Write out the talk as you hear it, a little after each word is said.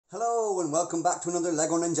Hello and welcome back to another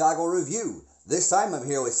LEGO Ninjago review. This time I'm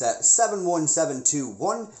here with set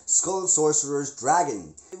 71721, Skull Sorcerer's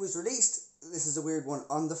Dragon. It was released, this is a weird one,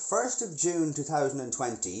 on the 1st of June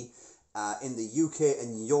 2020 in the UK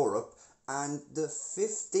and Europe, and the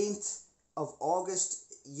 15th of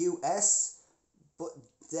August US, but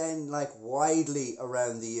then widely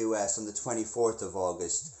around the US on the 24th of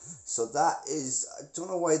August. So that is, I don't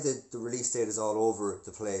know why the release date is all over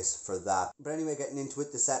the place for that. But anyway, getting into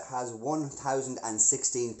it, the set has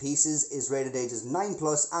 1,016 pieces, is rated ages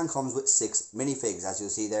 9+, and comes with 6 minifigs. As you'll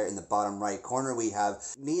see there in the bottom right corner, we have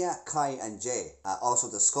Nia, Kai, and Jay. Also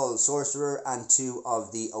the Skull Sorcerer and 2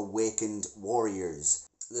 of the Awakened Warriors.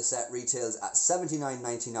 The set retails at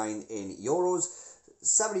 $79.99 in euros,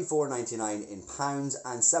 $74.99 in pounds,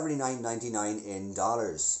 and $79.99 in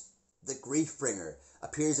dollars. The Griefbringer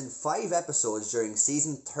appears in 5 episodes during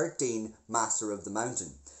Season 13, Master of the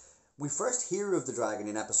Mountain. We first hear of the dragon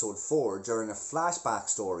in Episode 4 during a flashback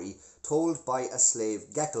story told by a slave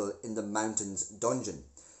Gekkel in the mountain's dungeon.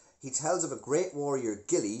 He tells of a great warrior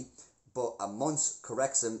Gilly, but a Munce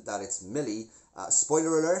corrects him that it's Millie.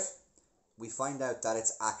 Spoiler alert, we find out that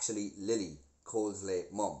it's actually Lily, Cole's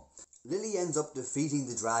late mum. Lily ends up defeating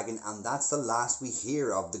the dragon, and that's the last we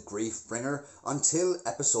hear of the Griefbringer until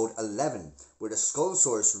episode 11, where the Skull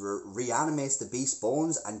Sorcerer reanimates the beast's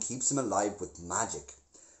bones and keeps him alive with magic.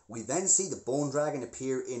 We then see the Bone Dragon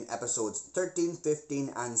appear in episodes 13,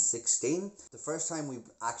 15 and 16. The first time we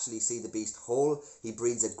actually see the beast whole, he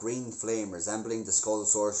breathes a green flame resembling the Skull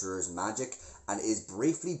Sorcerer's magic and is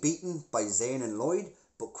briefly beaten by Zane and Lloyd,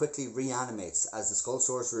 but quickly reanimates as the Skull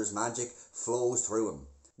Sorcerer's magic flows through him.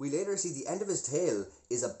 We later see the end of his tail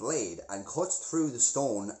is a blade and cuts through the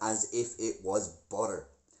stone as if it was butter.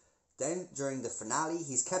 Then, during the finale,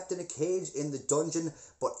 he's kept in a cage in the dungeon,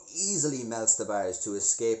 but easily melts the bars to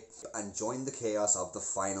escape and join the chaos of the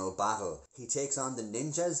final battle. He takes on the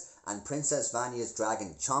ninjas and Princess Vanya's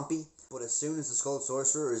dragon Chompy, but as soon as the Skull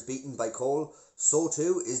Sorcerer is beaten by Cole, so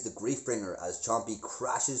too is the Griefbringer as Chompy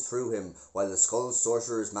crashes through him while the Skull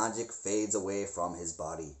Sorcerer's magic fades away from his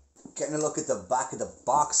body. Getting a look at the back of the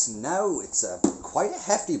box now, it's quite a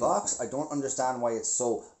hefty box. I don't understand why it's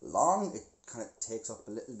so long. It kind of takes up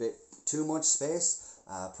a little bit too much space,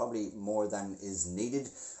 probably more than is needed.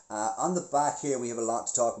 On the back here we have a lot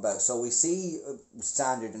to talk about. So we see,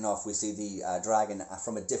 standard enough, we see the dragon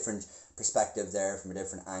from a different perspective there, from a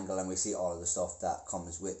different angle, and we see all of the stuff that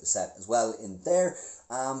comes with the set as well in there.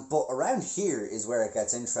 But around here is where it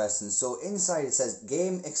gets interesting. So inside it says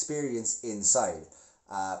game experience inside.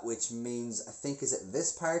 Which means, I think, is it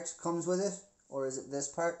this part comes with it? Or is it this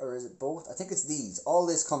part? Or is it both? I think it's these. All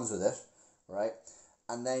this comes with it, right?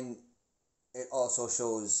 And then it also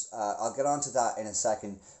shows, I'll get onto that in a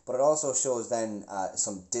second, but it also shows then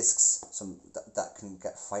some discs that can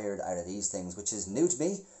get fired out of these things, which is new to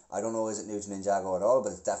me. I don't know, is it new to Ninjago at all,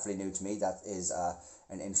 but it's definitely new to me. That is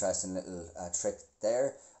an interesting little trick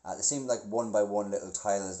there. They seem like 1 by 1 little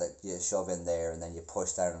tiles that you shove in there and then you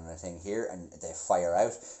push down on a thing here and they fire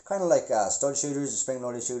out. Kind of like stud shooters,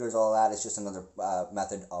 spring-loaded shooters, all that. It's just another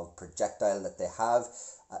method of projectile that they have.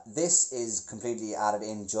 This is completely added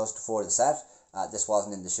in just for the set. This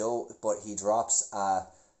wasn't in the show, but he drops a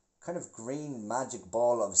kind of green magic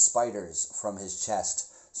ball of spiders from his chest.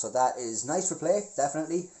 So that is nice replay,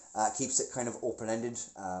 definitely. Keeps it kind of open-ended,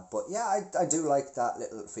 but yeah, I do like that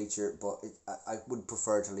little feature, but I would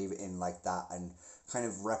prefer to leave it in like that and kind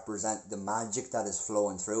of represent the magic that is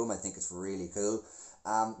flowing through him. I think it's really cool.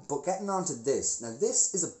 But getting on to this, now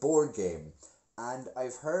this is a board game, and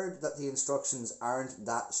I've heard that the instructions aren't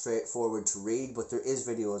that straightforward to read, but there is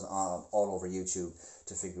videos all over YouTube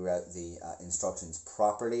to figure out the instructions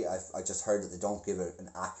properly. I just heard that they don't give an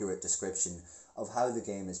accurate description of how the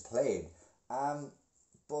game is played.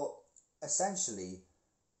 But essentially,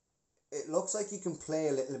 it looks like you can play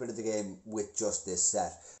a little bit of the game with just this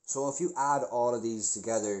set. So if you add all of these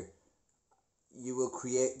together, you will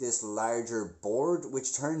create this larger board,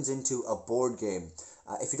 which turns into a board game.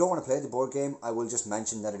 If you don't want to play the board game, I will just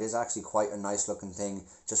mention that it is actually quite a nice looking thing,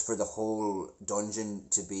 just for the whole dungeon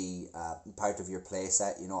to be part of your play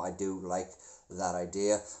set. You know, I do like that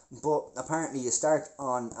idea, but apparently you start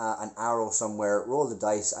on an arrow somewhere, roll the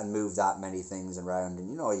dice and move that many things around, and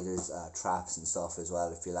you know there's traps and stuff as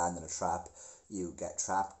well. If you land in a trap, you get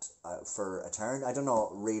trapped for a turn. I don't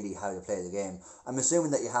know really how to play the game. I'm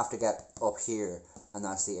assuming that you have to get up here and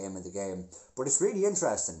that's the aim of the game, but it's really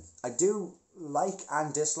interesting. I do like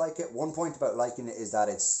and dislike it. One point about liking it is that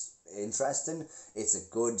it's interesting. It's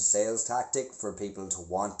a good sales tactic for people to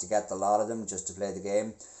want to get the lot of them just to play the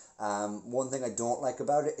game. One thing I don't like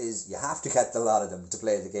about it is you have to get a lot of them to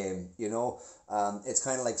play the game, you know. It's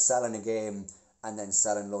kind of like selling a game and then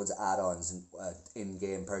selling loads of add-ons and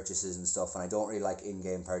in-game purchases and stuff, and I don't really like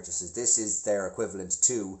in-game purchases. This is their equivalent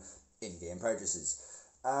to in-game purchases.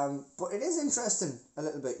 But it is interesting a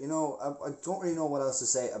little bit, you know. I don't really know what else to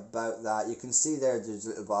say about that. You can see there's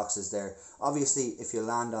little boxes there. Obviously, if you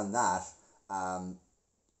land on that,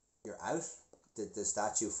 you're out. The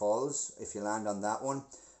statue falls if you land on that one.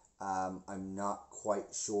 I'm not quite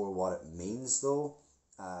sure what it means though.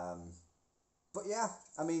 But yeah,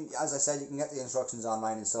 I mean, as I said, you can get the instructions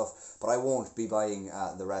online and stuff, but I won't be buying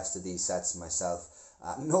the rest of these sets myself.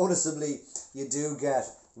 Noticeably, you do get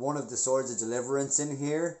one of the Swords of Deliverance in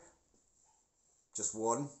here, just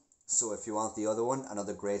one. So if you want the other one,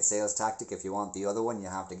 another great sales tactic, if you want the other one, you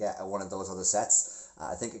have to get one of those other sets.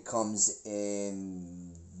 I think it comes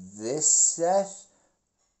in this set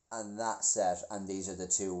and that set, and these are the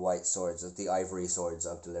two white swords, the ivory Swords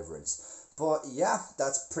of Deliverance. But yeah,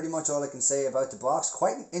 that's pretty much all I can say about the box.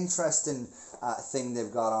 Quite an interesting thing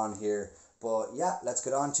they've got on here. But yeah, let's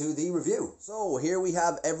get on to the review. So here we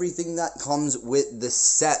have everything that comes with the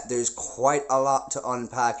set. There's quite a lot to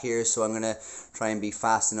unpack here, so I'm going to try and be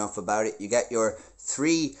fast enough about it. You get your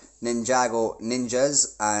 3 Ninjago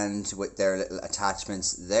ninjas and with their little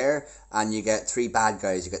attachments there, and you get 3 bad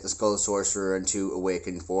guys. You get the Skull Sorcerer and 2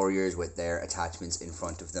 Awakened Warriors with their attachments in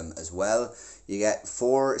front of them as well. You get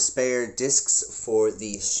 4 spare discs for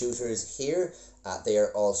the shooters here. They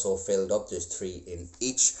are also filled up. There's 3 in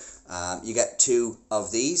each. You get 2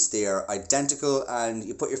 of these. They are identical, and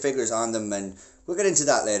you put your figures on them, and we'll get into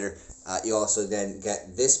that later. You also then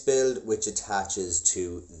get this build, which attaches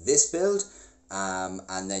to this build,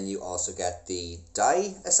 and then you also get the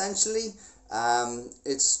die, essentially.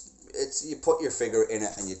 You put your figure in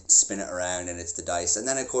it and you spin it around and it's the dice. And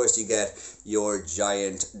then of course you get your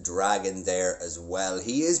giant dragon there as well.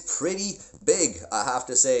 He is pretty big, I have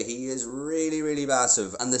to say. He is really, really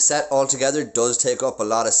massive. And the set altogether does take up a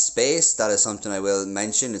lot of space. That is something I will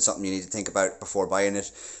mention. It's something you need to think about before buying it.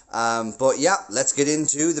 But yeah, let's get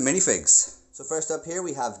into the minifigs. So first up here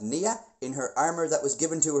we have Nia in her armor that was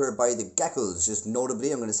given to her by the Geckos. Just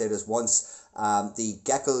notably, I'm going to say this once, the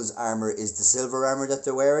Geckos armor is the silver armor that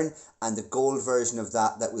they're wearing, and the gold version of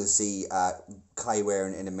that we'll see Kai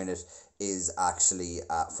wearing in a minute is actually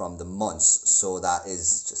from the months. So that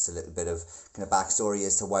is just a little bit of kind of backstory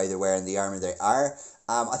as to why they're wearing the armor they are.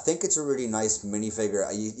 I think it's a really nice minifigure.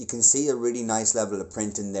 You can see a really nice level of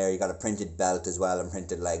print in there. You got a printed belt as well and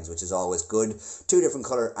printed legs, which is always good. 2 different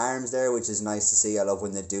color arms there, which is nice to see. I love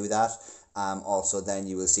when they do that. Also then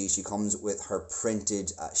you will see she comes with her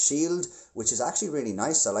printed shield, which is actually really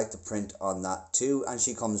nice. I like the print on that too. And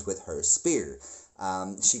she comes with her spear.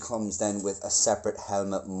 She comes then with a separate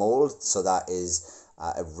helmet mold, so that is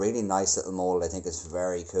a really nice little mold. I think it's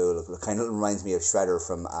very cool. It kind of reminds me of Shredder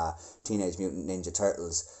from Teenage Mutant Ninja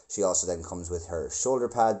Turtles. She also then comes with her shoulder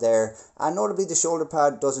pad there, and notably the shoulder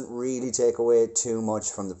pad doesn't really take away too much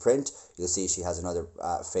from the print. You'll see she has another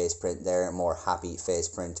face print there, a more happy face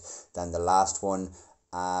print than the last one.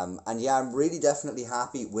 And yeah, I'm really definitely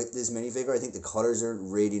happy with this minifigure. I think the colours are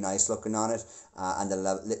really nice looking on it, and the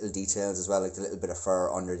little details as well, like the little bit of fur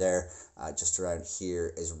under there, just around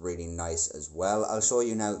here, is really nice as well. I'll show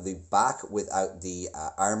you now the back without the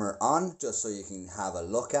armour on, just so you can have a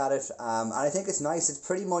look at it. And I think it's nice. It's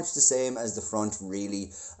pretty much the same as the front,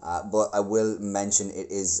 really, but I will mention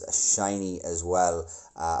it is shiny as well.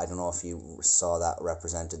 I don't know if you saw that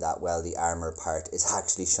represented that well. The armor part is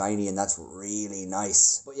actually shiny, and that's really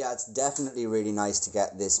nice. But yeah, it's definitely really nice to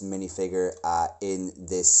get this minifigure in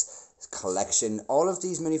this collection. All of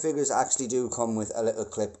these minifigures actually do come with a little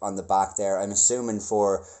clip on the back there. I'm assuming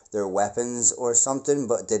for their weapons or something,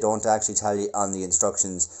 but they don't actually tell you on the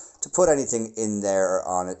instructions to put anything in there or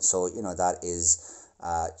on it. So, you know, that is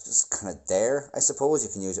just kind of there. I suppose you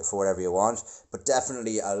can use it for whatever you want, but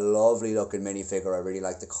definitely a lovely looking minifigure. I really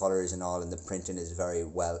like the colors and all, and the printing is very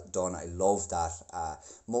well done. I love that.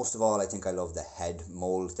 Most of all, I think I love the head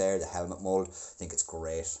mold there, the helmet mold. I think it's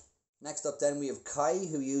great. Next up then we have Kai,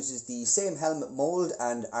 who uses the same helmet mold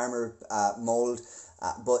and armor mold,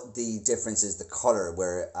 but the difference is the color.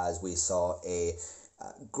 Whereas we saw a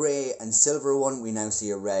grey and silver one, we now see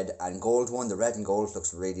a red and gold one. The red and gold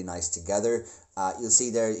looks really nice together. You'll see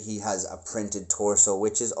there he has a printed torso,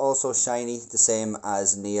 which is also shiny, the same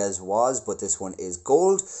as Nia's was, but this one is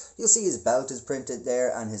gold. You'll see his belt is printed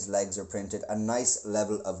there and his legs are printed. A nice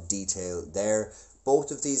level of detail there.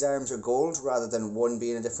 both of these arms are gold rather than one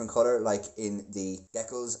being a different color, like in the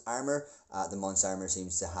Gecko's armor. The Mont's armor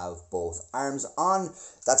seems to have both arms on.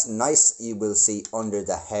 That's nice. You will see under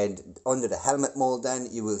the head, under the helmet mold then,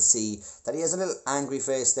 you will see that he has a little angry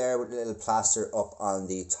face there with a little plaster up on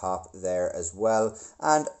the top there as well.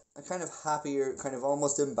 And a kind of happier, kind of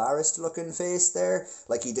almost embarrassed looking face there,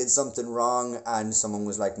 like he did something wrong and someone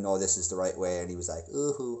was like, no, this is the right way, and he was like,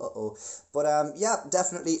 ooh, uh-oh. But yeah,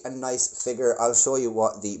 definitely a nice figure. I'll show you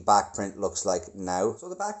what the back print looks like now. So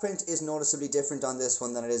the back print is noticeably different on this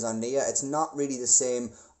one than it is on Nia. It's not really the same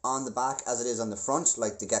on the back as it is on the front,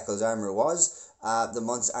 like the Gecko's armor was. The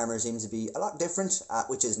Mont's armor seems to be a lot different,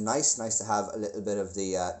 which is nice to have a little bit of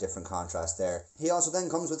the different contrast there. He also then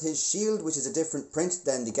comes with his shield, which is a different print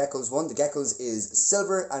than the Gecko's one. The Gecko's is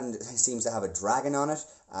silver and seems to have a dragon on it,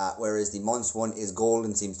 whereas the Mont's one is gold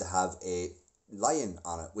and seems to have a lion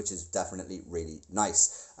on it, which is definitely really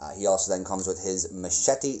nice. He also then comes with his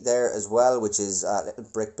machete there as well, which is a little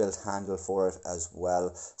brick built handle for it as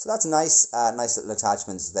well. So that's nice, nice little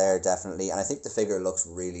attachments there definitely, and I think the figure looks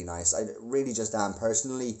really nice. I really just am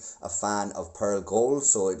personally a fan of pearl gold,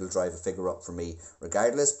 so it'll drive a figure up for me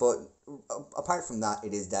regardless, but apart from that,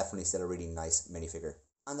 it is definitely still a really nice minifigure.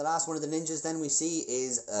 And the last one of the ninjas then we see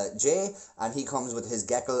is Jay, and he comes with his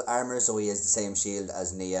Gecko armor, so he has the same shield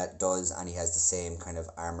as Nia does, and he has the same kind of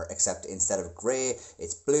armor, except instead of grey,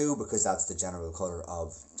 it's blue, because that's the general colour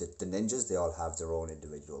of the ninjas. They all have their own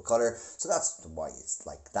individual colour, so that's why it's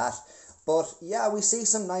like that. But yeah, we see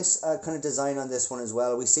some nice kind of design on this one as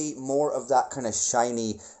well. We see more of that kind of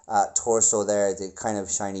shiny torso there, the kind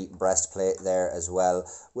of shiny breastplate there as well,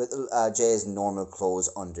 with Jay's normal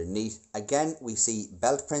clothes underneath. Again, we see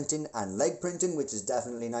belt printing and leg printing, which is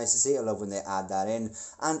definitely nice to see. I love when they add that in.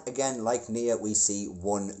 And again, like Nia, we see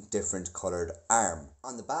one different coloured arm.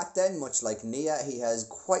 On the back then, much like Nia, he has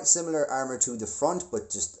quite similar armour to the front,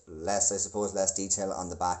 but just less, I suppose, less detail on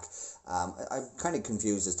the back. I'm kind of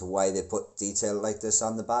confused as to why they put detail like this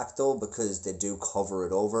on the back though, because they do cover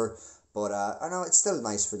it over. But I know it's still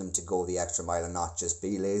nice for them to go the extra mile and not just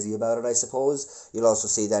be lazy about it, I suppose. You'll also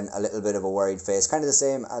see then a little bit of a worried face, kind of the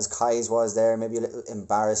same as Kai's was there, maybe a little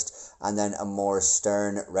embarrassed, and then a more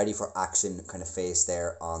stern, ready for action kind of face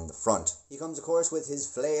there on the front. He comes, of course, with his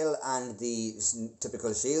flail and the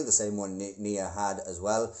typical shield, the same one Nia had as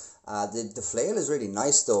well. The flail is really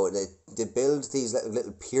nice though. They build these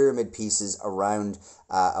little pyramid pieces around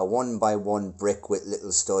a 1x1 brick with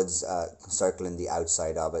little studs circling the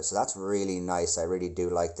outside of it. So that's really nice. I really do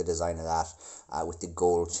like the design of that. With the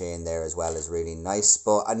gold chain there as well is really nice.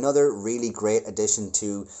 But another really great addition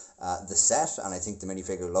to the set, and I think the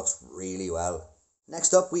minifigure looks really well.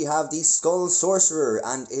 Next up, we have the Skull Sorcerer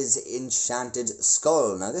and his enchanted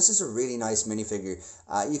skull. Now, this is a really nice minifigure.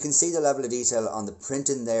 You can see the level of detail on the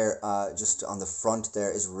printing there, just on the front there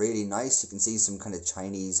is really nice. You can see some kind of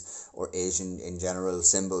Chinese or Asian in general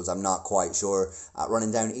symbols, I'm not quite sure,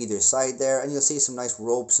 running down either side there. And you'll see some nice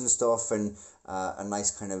ropes and stuff, and a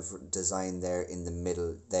nice kind of design there in the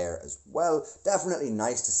middle there as well. Definitely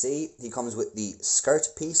nice to see. He comes with the skirt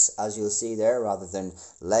piece, as you'll see there, rather than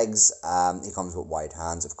legs. He comes with wide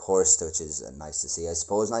hands, of course, which is nice to see, I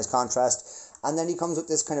suppose. Nice contrast. And then he comes with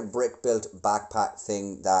this kind of brick-built backpack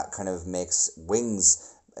thing that kind of makes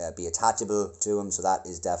wings be attachable to him, so that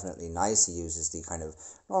is definitely nice. He uses the kind of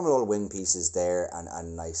normal old wing pieces there, and a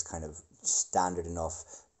nice kind of standard enough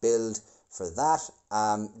build for that.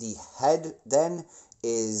 The head then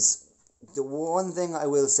is the one thing I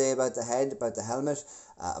will say about the head, about the helmet,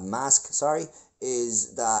 mask, sorry,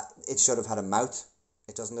 is that it should have had a mouth.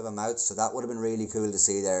 It doesn't have a mouth, so that would have been really cool to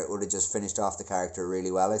see there. It would have just finished off the character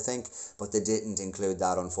really well, I think, but they didn't include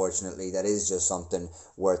that, unfortunately. That is just something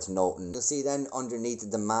worth noting. You'll see then underneath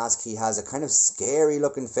the mask he has a kind of scary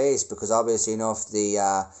looking face, because obviously enough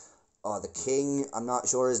the king, I'm not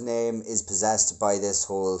sure his name, is possessed by this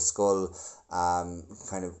whole skull.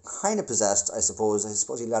 Kind of possessed, I suppose. I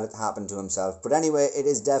suppose he let it happen to himself. But anyway, it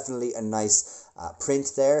is definitely a nice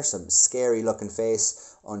print there. Some scary looking face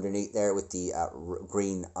underneath there with the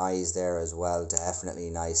green eyes there as well. Definitely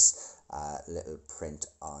nice little print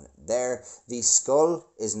on there. The skull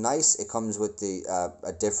is nice. It comes with the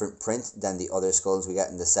a different print than the other skulls we get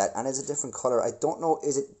in the set, and it's a different color. I don't know,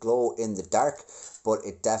 is it glow in the dark, but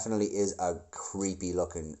it definitely is a creepy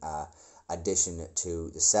looking addition to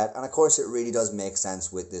the set. And of course it really does make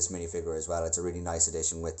sense with this minifigure as well. It's a really nice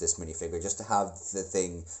addition with this minifigure, just to have the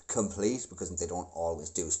thing complete, because they don't always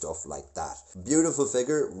do stuff like that. Beautiful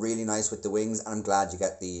figure, really nice with the wings, and I'm glad you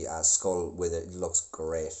get the skull with it. It looks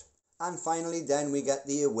great. And finally then we get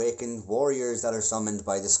the awakened warriors that are summoned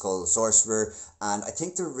by the Skull Sorcerer, and I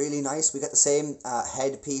think they're really nice. We get the same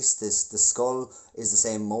headpiece, the skull is the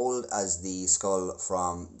same mold as the skull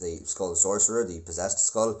from the Skull Sorcerer, the possessed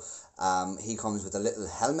skull. He comes with a little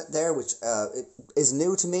helmet there, which it is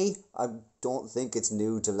new to me. I don't think it's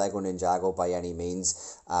new to LEGO Ninjago by any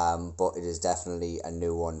means, but it is definitely a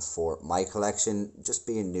new one for my collection, just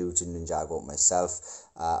being new to Ninjago myself.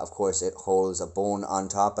 Of course, it holds a bone on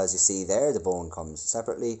top, as you see there. The bone comes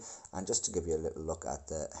separately, and just to give you a little look at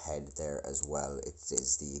the head there as well, it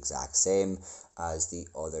is the exact same as the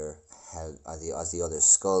other head, as the other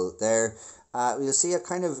skull there. You'll see a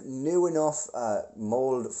kind of new enough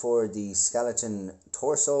mold for the skeleton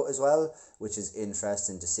torso as well, which is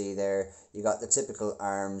interesting to see there. You got the typical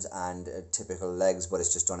arms and typical legs, but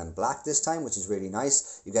it's just done in black this time, which is really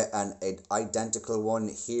nice. You get an identical one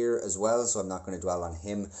here as well, so I'm not going to dwell on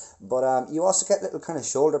him. But you also get little kind of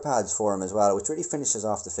shoulder pads for him as well, which really finishes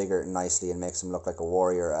off the figure nicely and makes him look like a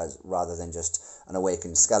warrior rather than just an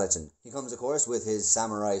awakened skeleton. He comes, of course, with his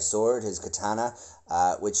samurai sword, his katana,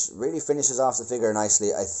 which really finishes off the figure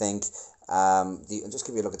nicely, I think. Just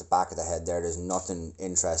give you a look at the back of the head there. There's nothing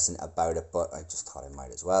interesting about it, but I just thought I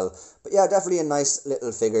might as well. But yeah, definitely a nice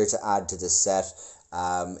little figure to add to this set.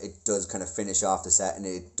 It does kind of finish off the set, and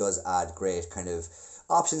it does add great kind of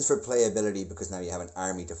options for playability, because now you have an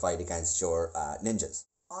army to fight against your ninjas.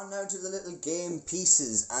 On now to the little game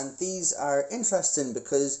pieces, and these are interesting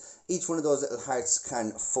because each one of those little hearts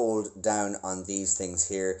can fold down on these things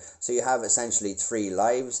here. So you have essentially 3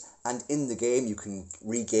 lives, and in the game you can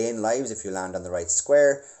regain lives if you land on the right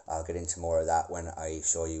square. I'll get into more of that when I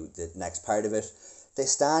show you the next part of it. They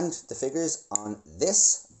stand, the figures, on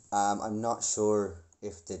this. I'm not sure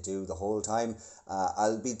if they do the whole time.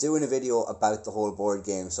 I'll be doing a video about the whole board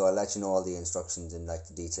game, so I'll let you know all the instructions and like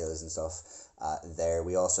the details and stuff. There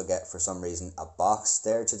we also get, for some reason, a box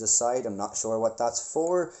there to the side. I'm not sure what that's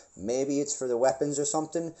for. Maybe it's for the weapons or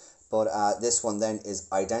something, but this one then is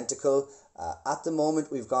identical. At the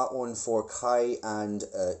moment we've got one for Kai and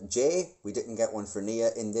Jay. We didn't get one for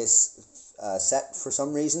Nia in this set for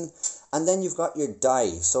some reason. And then you've got your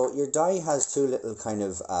die. So your die has 2 little kind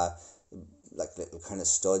of little kind of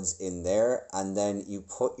studs in there, and then you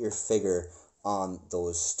put your figure on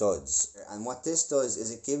those studs. And what this does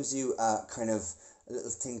is it gives you a kind of a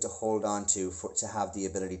little thing to hold on to have the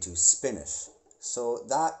ability to spin it. So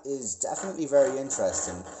that is definitely very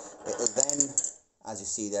interesting. It'll then, as you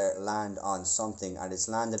see there, land on something, and it's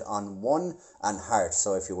landed on 1 and heart.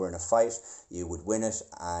 So if you were in a fight, you would win it,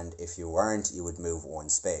 and if you weren't, you would move 1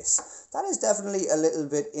 space. That is definitely a little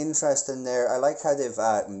bit interesting there. I like how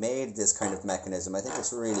they've made this kind of mechanism. I think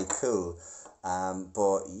it's really cool.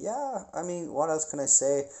 But yeah, I mean, what else can I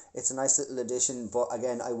say? It's a nice little addition, but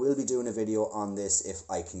again, I will be doing a video on this if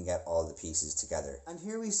I can get all the pieces together. And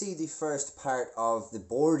here we see the first part of the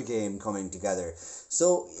board game coming together.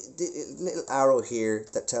 So the little arrow here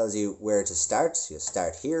that tells you where to start. So you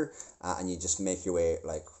start here, and you just make your way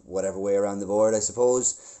like whatever way around the board, I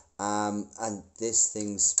suppose. And this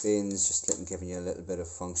thing spins, just giving you a little bit of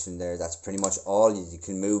function there. That's pretty much all. You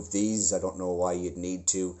can move these. I don't know why you'd need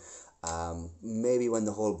to. Maybe when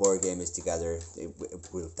the whole board game is together,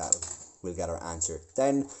 we'll get our answer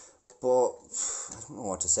then. But I don't know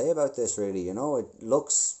what to say about this really. You know, it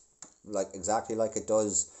looks like exactly like it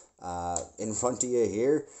does in front of you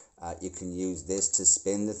here. You can use this to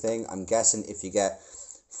spin the thing. I'm guessing if you get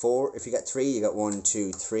 3, you get 1,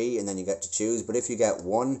 2, 3, and then you get to choose. But if you get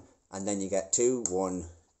 1 and then you get 2, 1,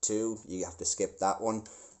 2, you have to skip that one.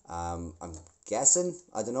 I'm guessing,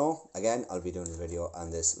 I don't know. Again, I'll be doing a video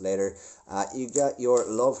on this later. You got your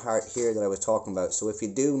love heart here that I was talking about. So if you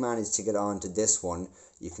do manage to get on to this one,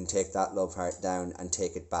 you can take that love heart down and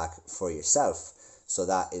take it back for yourself. So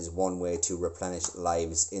that is one way to replenish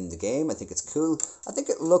lives in the game. I think it's cool. I think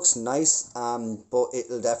it looks nice, but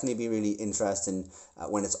it'll definitely be really interesting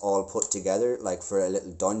when it's all put together, like for a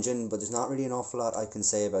little dungeon. But there's not really an awful lot I can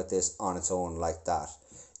say about this on its own like that.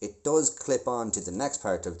 It does clip on to the next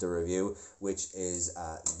part of the review, which is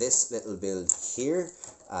this little build here,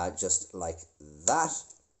 just like that.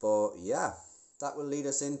 But yeah, that will lead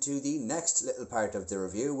us into the next little part of the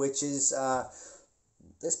review, which is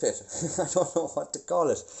this bit. I don't know what to call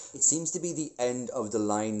it. It seems to be the end of the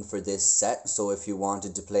line for this set, so if you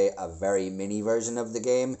wanted to play a very mini version of the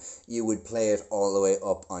game, you would play it all the way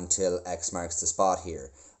up until X marks the spot here.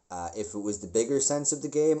 If it was the bigger sense of the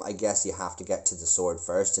game, I guess you have to get to the sword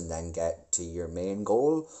first and then get to your main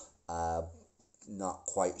goal. Not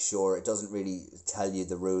quite sure. It doesn't really tell you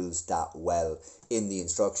the rules that well in the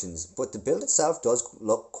instructions. But the build itself does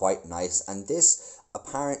look quite nice. And this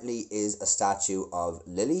apparently is a statue of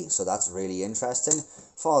Lily. So that's really interesting.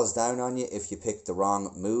 Falls down on you if you pick the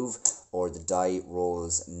wrong move. or the die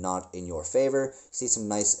rolls not in your favor. You see some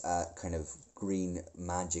nice kind of green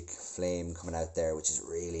magic flame coming out there, which is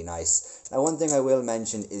really nice. Now, one thing I will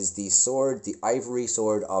mention is the sword, the Ivory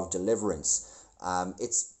Sword of Deliverance.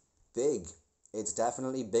 It's big. It's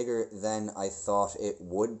definitely bigger than I thought it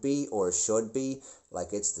would be or should be.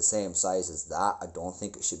 Like, it's the same size as that. I don't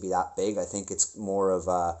think it should be that big. I think it's more of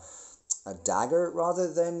a dagger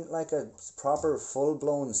rather than like a proper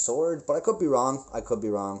full-blown sword, but I could be wrong.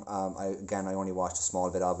 I only watched a small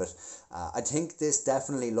bit of it. I think this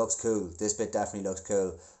definitely looks cool. This bit definitely looks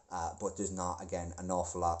cool, but there's not, again, an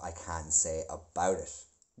awful lot I can say about it.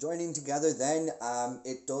 Joining together then,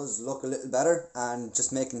 it does look a little better, and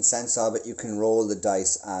just making sense of it, you can roll the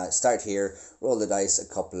dice. Start here, roll the dice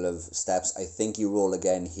a couple of steps. I think you roll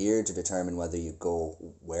again here to determine whether you go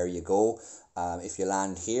where you go. If you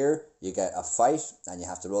land here, you get a fight, and you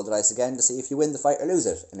have to roll the dice again to see if you win the fight or lose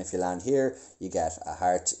it. And if you land here, you get a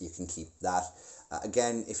heart. You can keep that.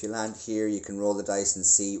 Again, if you land here, you can roll the dice and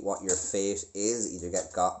see what your fate is. Either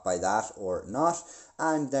get got by that or not.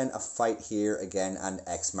 And then a fight here again, and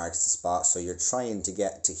X marks the spot. So you're trying to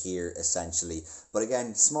get to here, essentially. But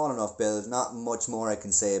again, small enough build. Not much more I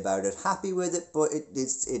can say about it. Happy with it, but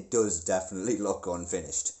it does definitely look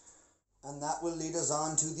unfinished. And that will lead us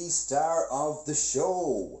on to the star of the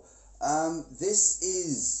show. This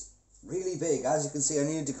is really big. As you can see, I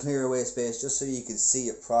needed to clear away space just so you can see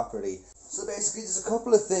it properly. So basically, there's a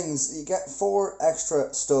couple of things. You get 4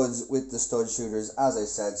 extra studs with the stud shooters, as I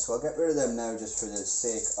said. So I'll get rid of them now just for the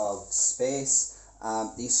sake of space.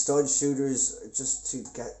 These stud shooters, just to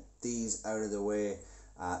get these out of the way,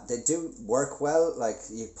 they do work well. Like,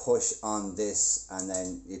 you push on this and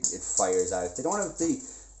then it fires out. They don't have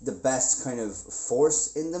the best kind of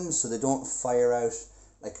force in them, so they don't fire out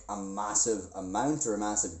like a massive amount or a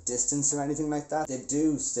massive distance or anything like that. They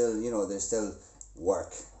do still, they still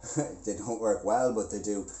work. They don't work well, but they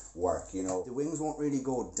do work, The wings won't really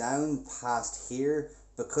go down past here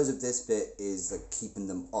because of this bit is like keeping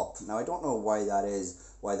them up. Now, I don't know why that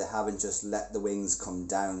is, why they haven't just let the wings come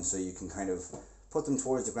down so you can kind of put them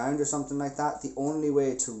towards the ground or something like that. The only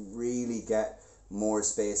way to really get more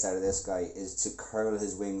space out of this guy is to curl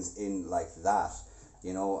his wings in like that,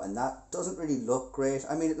 and that doesn't really look great.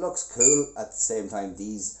 I mean, it looks cool. At the same time,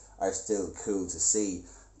 these are still cool to see,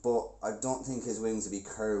 but I don't think his wings would be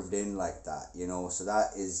curved in like that, so that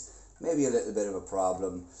is maybe a little bit of a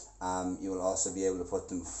problem. You will also be able to put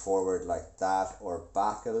them forward like that, or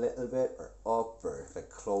back a little bit, or up, or like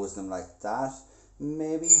close them like that.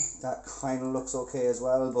 Maybe that kind of looks okay as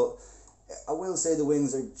well, but I will say the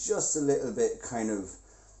wings are just a little bit kind of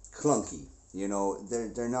clunky,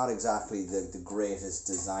 they're not exactly the greatest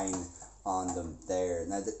design on them there.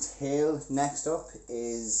 Now, the tail next up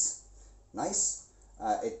is nice.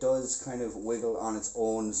 It does kind of wiggle on its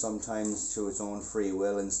own sometimes to its own free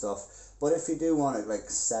will and stuff, but if you do want to like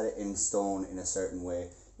set it in stone in a certain way,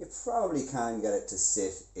 you probably can get it to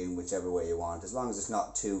sit in whichever way you want, as long as it's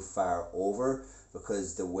not too far over,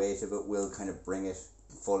 because the weight of it will kind of bring it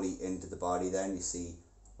fully into the body. Then you see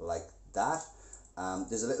like that.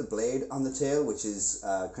 There's a little blade on the tail, which is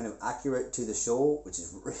kind of accurate to the show, which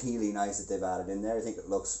is really nice that they've added in there. I think it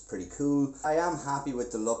looks pretty cool. I am happy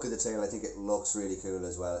with the look of the tail. I think it looks really cool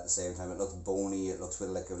as well at the same time. It looks bony. It looks with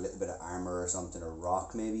like a little bit of armor or something, or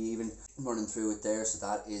rock maybe even running through it there, so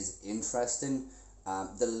that is interesting.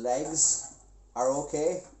 The legs are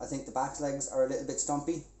okay. I think the back legs are a little bit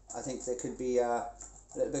stumpy. I think they could be a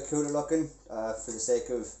little bit cooler looking for the sake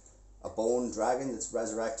of a bone dragon that's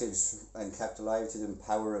resurrected and kept alive through the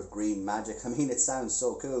power of green magic. I mean, it sounds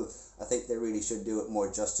so cool. I think they really should do it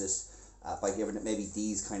more justice by giving it maybe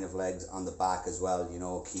these kind of legs on the back as well,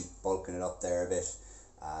 keep bulking it up there a bit.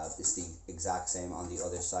 It's the exact same on the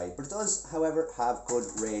other side, but it does, however, have good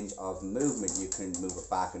range of movement. You can move it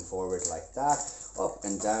back and forward like that, up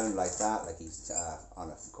and down like that, like he's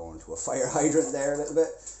going to a fire hydrant there a little bit.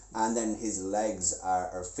 And then his legs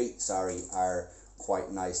or feet are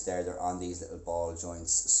quite nice there. They're on these little ball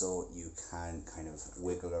joints, so you can kind of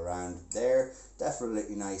wiggle around there.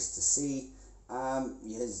 Definitely nice to see.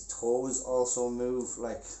 His toes also move,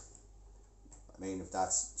 like, I mean, if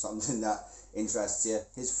that's something that interests you.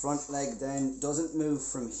 His front leg then doesn't move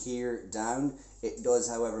from here down. It does,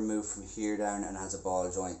 however, move from here down and has a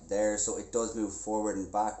ball joint there, so it does move forward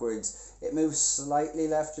and backwards. It moves slightly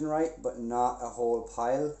left and right, but not a whole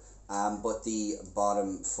pile. But the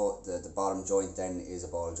bottom foot, the bottom joint then is a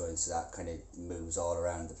ball joint, so that kind of moves all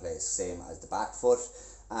around the place, same as the back foot.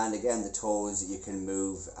 And again, the toes you can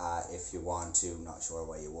move if you want to. Not sure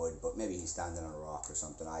why you would, but maybe he's standing on a rock or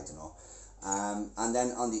something, I don't know. And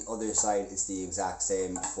then on the other side, it's the exact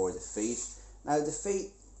same for the feet. Now, the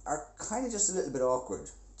feet, are kind of just a little bit awkward.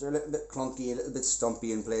 They're a little bit clunky, a little bit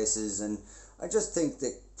stumpy in places, and I just think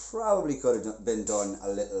they probably could have been done a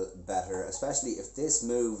little better, especially if this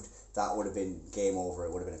moved. That would have been game over.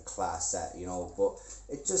 It would have been a class set, you know. But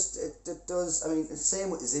it does. I mean, same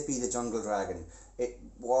with Zippy the Jungle Dragon. It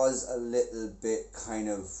was a little bit kind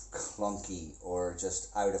of clunky or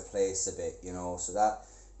just out of place a bit, you know. So that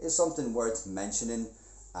is something worth mentioning.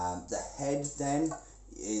 The head then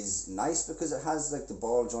is nice because it has like the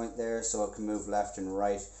ball joint there, so it can move left and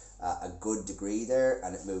right a good degree there,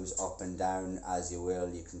 and it moves up and down as you will.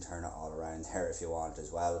 You can turn it all around there if you want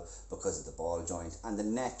as well because of the ball joint. And the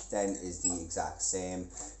neck then is the exact same.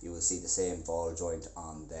 You will see the same ball joint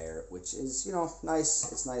on there, which is, you know,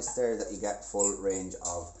 nice. It's nice there that you get full range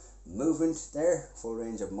of movement there, full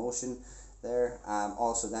range of motion there.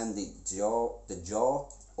 Also then the jaw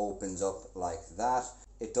opens up like that.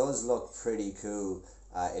 It does look pretty cool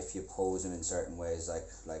if you pose him in certain ways,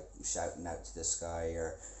 like shouting out to the sky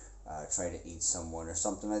or trying to eat someone or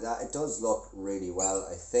something like that. It does look really well,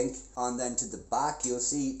 I think. On then to the back, you'll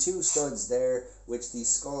see two studs there, which the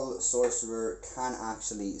Skull Sorcerer can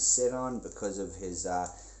actually sit on because of his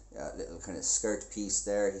little kind of skirt piece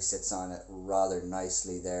there. He sits on it rather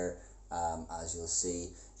nicely there, as you'll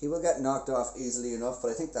see. He will get knocked off easily enough,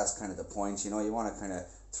 but I think that's kind of the point, you know. You want to kind of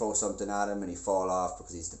throw something at him and he fall off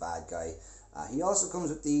because he's the bad guy. He also comes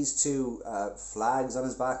with these two flags on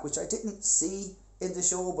his back, which I didn't see in the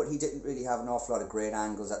show, but he didn't really have an awful lot of great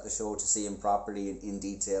angles at the show to see him properly in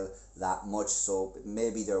detail that much, so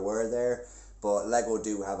maybe there were there, but LEGO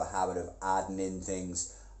do have a habit of adding in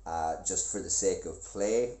things just for the sake of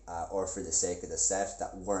play or for the sake of the set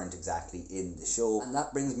that weren't exactly in the show. And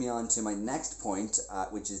that brings me on to my next point,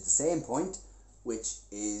 which is the same point, which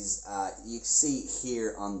is you see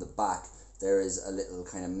here on the back there is a little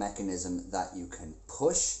kind of mechanism that you can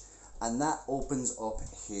push, and that opens up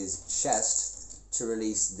his chest to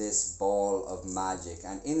release this ball of magic.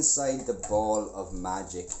 And inside the ball of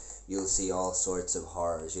magic you'll see all sorts of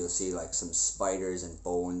horrors. You'll see like some spiders and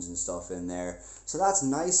bones and stuff in there, so that's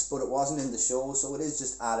nice, but it wasn't in the show, so it is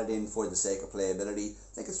just added in for the sake of playability.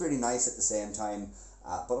 I think it's really nice at the same time.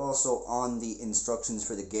 But also on the instructions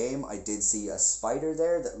for the game, I did see a spider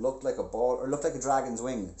there that looked like a ball, or looked like a dragon's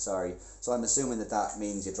wing, sorry. So I'm assuming that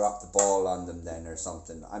means you drop the ball on them then or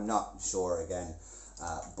something. I'm not sure again.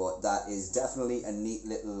 But that is definitely a neat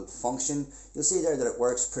little function. You'll see there that it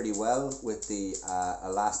works pretty well with the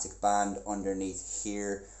elastic band underneath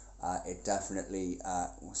here. It definitely,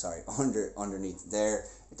 underneath there,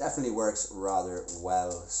 it definitely works rather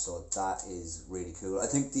well, so that is really cool. I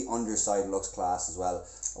think the underside looks class as well.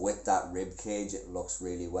 With that rib cage, it looks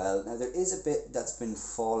really well. Now there is a bit that's been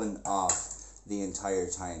falling off the entire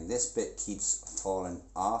time. This bit keeps falling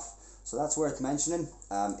off, so that's worth mentioning.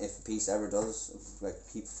 If a piece ever does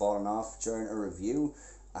keep falling off during a review,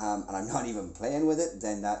 and I'm not even playing with it,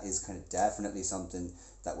 then that is kind of definitely something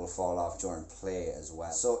that will fall off during play as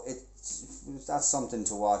well. So that's something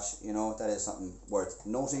to watch, you know. That is something worth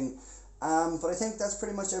noting. But I think that's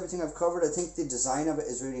pretty much everything I've covered. I think the design of it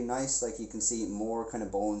is really nice. Like, you can see more kind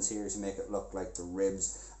of bones here to make it look like the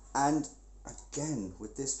ribs. And again,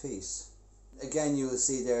 with this piece, again you will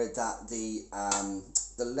see there that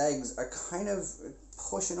the legs are kind of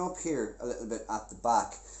pushing up here a little bit at the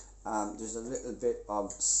back. There's a little bit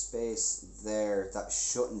of space there that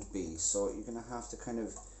shouldn't be, so you're gonna have to kind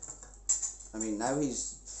of, I mean, now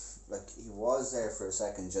he's like, he was there for a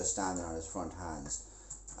second just standing on his front hands.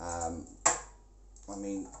 I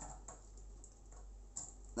mean,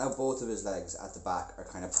 now both of his legs at the back are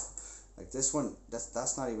kind of like this one,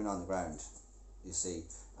 that's not even on the ground, you see,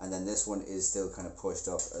 and then this one is still kind of pushed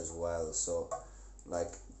up as well. So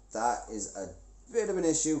like, that is a bit of an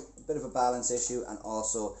issue, a bit of a balance issue. And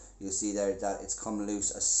also you'll see there that it's come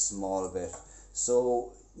loose a small bit,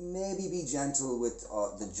 so maybe be gentle with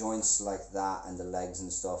the joints like that and the legs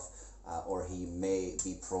and stuff, or he may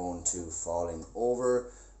be prone to falling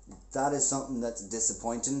over. That is something that's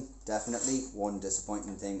disappointing, definitely one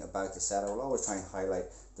disappointing thing about the set. I will always try and highlight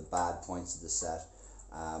the bad points of the set,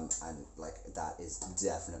 and like, that is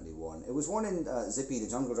definitely one. It was one in Zippy the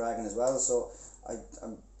Jungle Dragon as well, so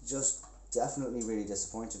I'm just definitely really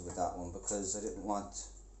disappointed with that one, because I didn't want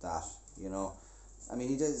that, you know. I mean,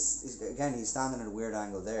 he's standing at a weird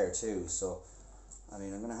angle there too, so I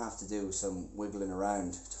mean, I'm going to have to do some wiggling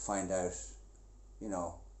around to find out, you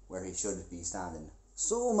know, where he should be standing.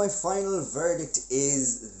 So my final verdict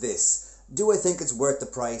is this. Do I think it's worth the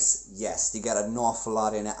price? Yes. You get an awful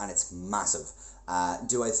lot in it and it's massive.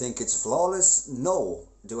 Do I think it's flawless? No.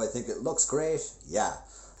 Do I think it looks great? Yeah.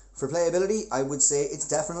 For playability, I would say it's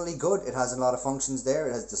definitely good. It has a lot of functions there.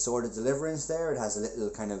 It has the Sword of Deliverance there. It has a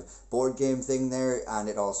little kind of board game thing there, and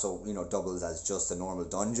it also, you know, doubles as just a normal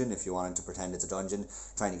dungeon if you wanted to pretend it's a dungeon,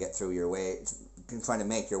 trying to get through your way, trying to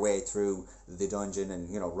make your way through the dungeon, and,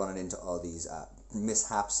 you know, running into all these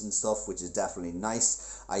mishaps and stuff, which is definitely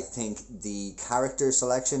nice. I think the character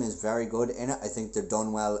selection is very good in it. I think they're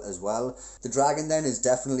done well as well. The dragon then is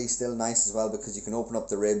definitely still nice as well, because you can open up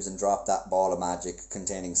the ribs and drop that ball of magic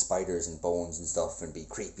containing spiders and bones and stuff and be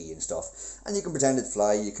creepy and stuff, and you can pretend it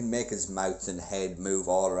fly. You can make his mouth and head move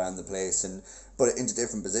all around the place and put it into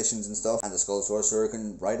different positions and stuff, and the Skull Sorcerer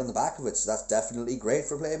can ride on the back of it, so that's definitely great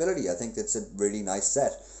for playability. I think it's a really nice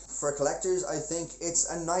set. For collectors, I think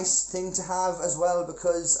it's a nice thing to have as well,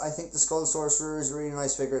 because I think the Skull Sorcerer is a really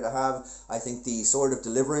nice figure to have. I think the Sword of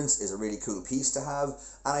Deliverance is a really cool piece to have,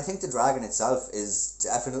 and I think the dragon itself is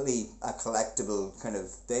definitely a collectible kind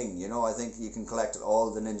of thing. You know, I think you can collect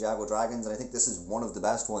all the Ninjago dragons, and I think this is one of the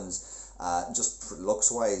best ones, just for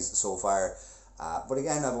looks wise so far. But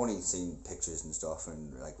again, I've only seen pictures and stuff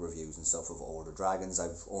and like reviews and stuff of older dragons.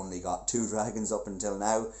 I've only got 2 dragons up until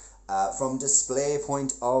now. From display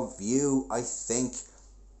point of view, I think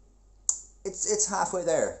it's halfway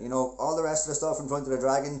there. You know, all the rest of the stuff in front of the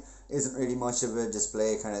dragon isn't really much of a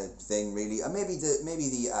display kind of thing, really. Maybe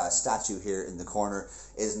the statue here in the corner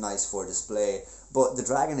is nice for display, but the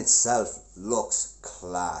dragon itself looks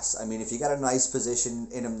class. I mean, if you get a nice position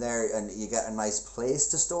in him there and you get a nice place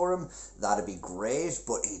to store him, that'd be great,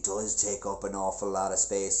 but he does take up an awful lot of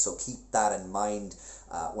space, so keep that in mind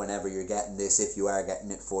whenever you're getting this, if you are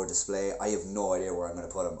getting it for display. I have no idea where I'm going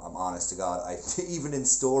to put him, I'm honest to God. Even in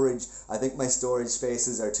storage, I think my storage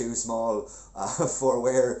spaces are too small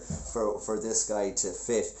for this guy to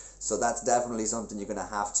fit, so that's definitely something you're going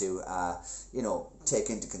to have to you know, take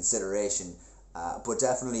into consideration. But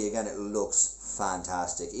definitely, again, it looks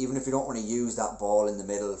fantastic. Even if you don't want to use that ball in the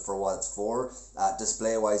middle for what it's for,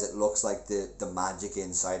 display wise it looks like the magic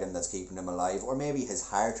inside him that's keeping him alive, or maybe his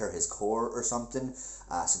heart or his core or something.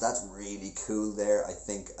 So that's really cool there, I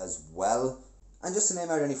think, as well. And just to name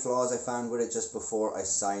out any flaws I found with it just before I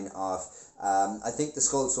sign off, I think the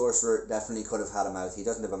Skull Sorcerer definitely could have had a mouth. He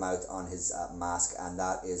doesn't have a mouth on his mask, and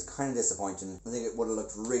that is kind of disappointing. I think it would have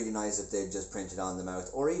looked really nice if they'd just printed on the mouth,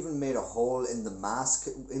 or even made a hole in the mask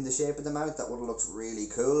in the shape of the mouth. That would have looked really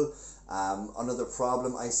cool. Another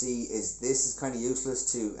problem I see is this is kind of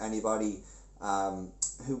useless to anybody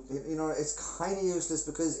who, you know, it's kind of useless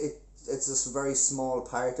because it's a very small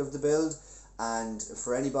part of the build, and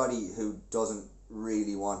for anybody who doesn't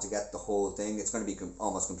really want to get the whole thing, it's going to be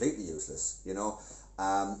almost completely useless, you know.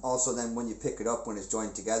 Also then when you pick it up when it's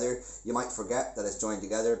joined together, you might forget that it's joined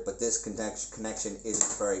together, but this connection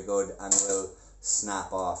isn't very good and will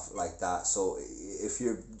snap off like that. So if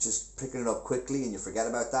you're just picking it up quickly and you forget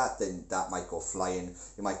about that, then that might go flying.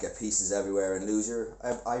 You might get pieces everywhere and lose your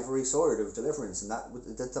ivory sword of deliverance, and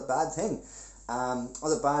that's a bad thing.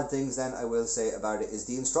 Other bad things then I will say about it is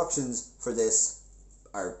the instructions for this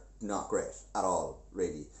are not great at all,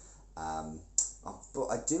 really. But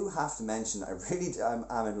I do have to mention,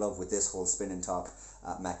 I'm in love with this whole spinning top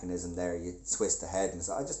mechanism there. You twist the head, and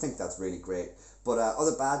so I just think that's really great. But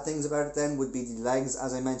other bad things about it then would be the legs,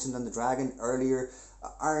 as I mentioned on the dragon earlier,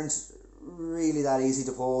 aren't really that easy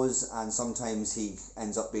to pose, and sometimes he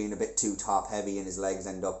ends up being a bit too top heavy and his legs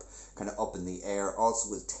end up kind of up in the air.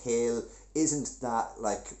 Also his tail isn't that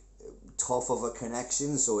like tough of a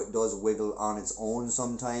connection, so it does wiggle on its own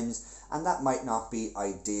sometimes, and that might not be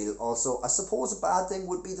ideal. Also, I suppose a bad thing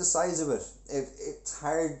would be the size of it. It's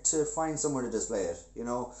hard to find somewhere to display it, you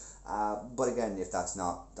know. But again, if that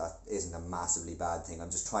isn't a massively bad thing.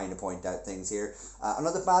 I'm just trying to point out things here.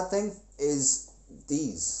 Another bad thing is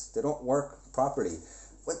these. They don't work properly.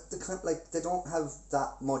 But they don't have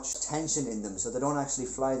that much tension in them, so they don't actually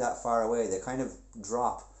fly that far away. They kind of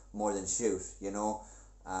drop more than shoot, you know.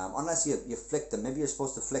 Unless you flick them. Maybe you're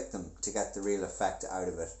supposed to flick them to get the real effect out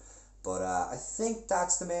of it. But I think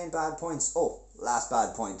that's the main bad points. Oh, last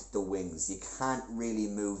bad point, the wings. You can't really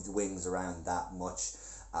move the wings around that much.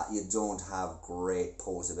 You don't have great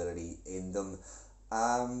posability in them.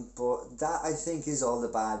 But that, I think, is all the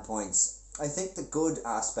bad points. I think the good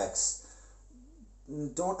aspects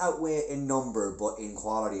don't outweigh it in number, but in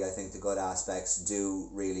quality I think the good aspects do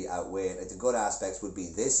really outweigh it. Like, the good aspects would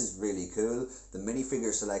be this is really cool, the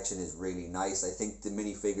minifigure selection is really nice. I think the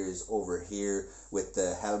minifigures over here with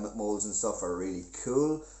the helmet molds and stuff are really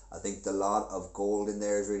cool. I think the lot of gold in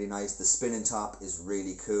there is really nice. The spinning top is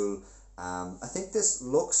really cool. I think this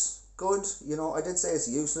looks good. You know, I did say it's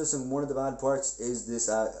useless, and one of the bad parts is this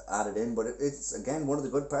added in, but it's again one of the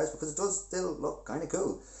good parts because it does still look kind of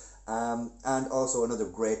cool. And also another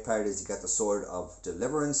great part is you get the Sword of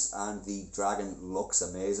Deliverance, and the dragon looks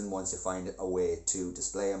amazing once you find a way to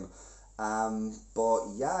display him.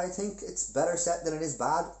 But yeah, I think it's better set than it is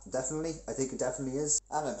bad, definitely. I think it definitely is.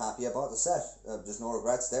 And I'm happy about the set. There's no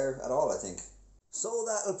regrets there at all, I think. So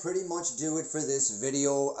that'll pretty much do it for this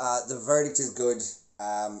video. The verdict is good.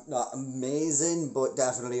 Not amazing, but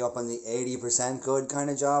definitely up on the 80% good kind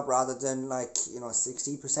of job, rather than like,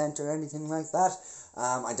 60% or anything like that.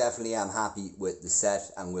 I definitely am happy with the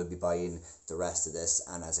set, and will be buying the rest of this,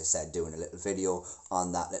 and as I said, doing a little video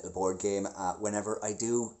on that little board game whenever I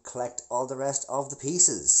do collect all the rest of the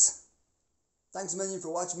pieces. Thanks a million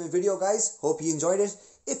for watching my video, guys. Hope you enjoyed it.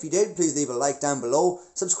 If you did, please leave a like down below,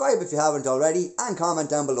 subscribe if you haven't already, and comment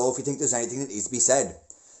down below if you think there's anything that needs to be said.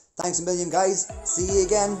 Thanks a million, guys. See you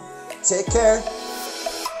again. Take care.